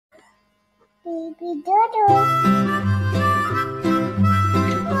Baby Dodo.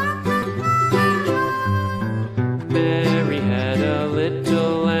 Mary had a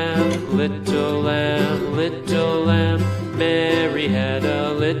little lamb, little lamb, little lamb. Mary had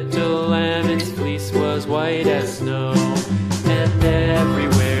a little lamb, its fleece was white as snow. And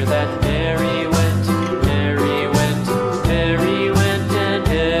everywhere that Mary went, Mary went, Mary went. And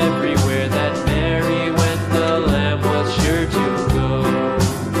everywhere that Mary went, the lamb was sure to go.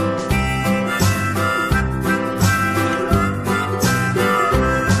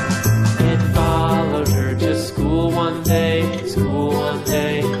 It followed her to school one day, school one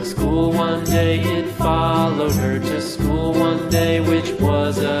day, school one day. It followed her to school one day, which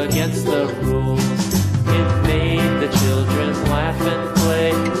was against the rules. It made the children laugh and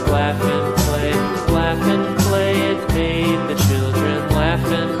play, laugh and play, laugh and play. It made the children laugh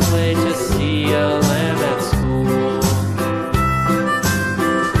and play to see a lamb at school.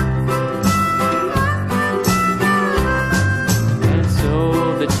 And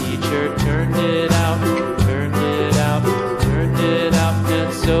so the teacher turned it out, turned it out, turned it out.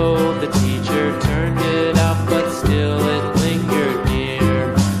 And so the teacher turned it out, but still it lingered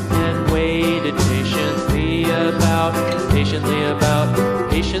near and waited patiently about, patiently about,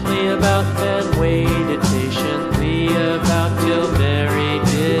 patiently about, and waited patiently about till Mary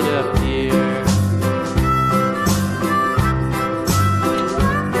did appear.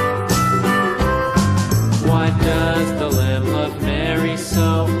 Why does the lamb love Mary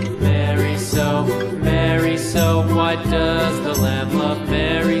so, Mary so, Mary so? Why does the lamb love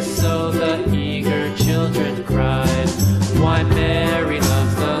Mary so? The eager children cried. Why Mary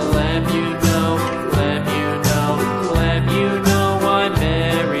loves the lamb, you know, lamb, you know, lamb, you know. Why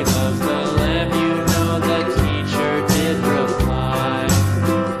Mary loves the lamb, you know, the teacher did reply.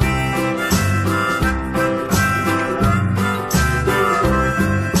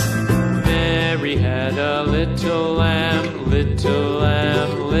 Mary had a little lamb, little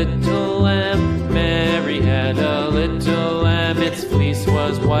lamb, little lamb. Mary had a little lamb, its fleece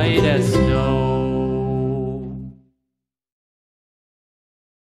was white as snow.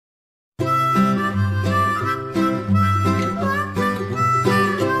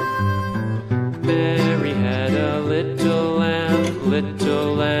 Mary had a little lamb,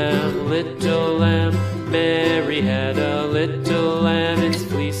 little lamb, little lamb. Mary had a little lamb, its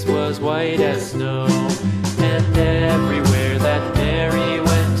fleece was white as snow.